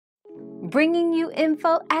bringing you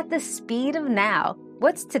info at the speed of now.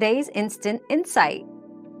 What's today's instant insight?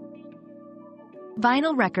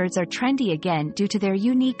 Vinyl records are trendy again due to their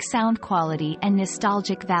unique sound quality and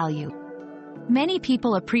nostalgic value. Many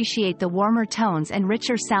people appreciate the warmer tones and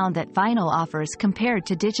richer sound that vinyl offers compared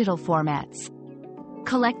to digital formats.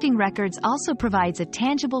 Collecting records also provides a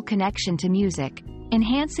tangible connection to music,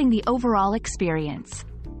 enhancing the overall experience.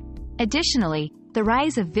 Additionally, the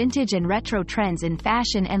rise of vintage and retro trends in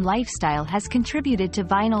fashion and lifestyle has contributed to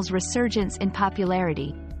vinyl's resurgence in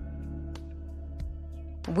popularity.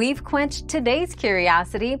 We've quenched today's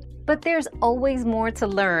curiosity, but there's always more to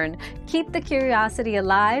learn. Keep the curiosity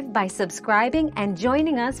alive by subscribing and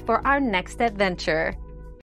joining us for our next adventure.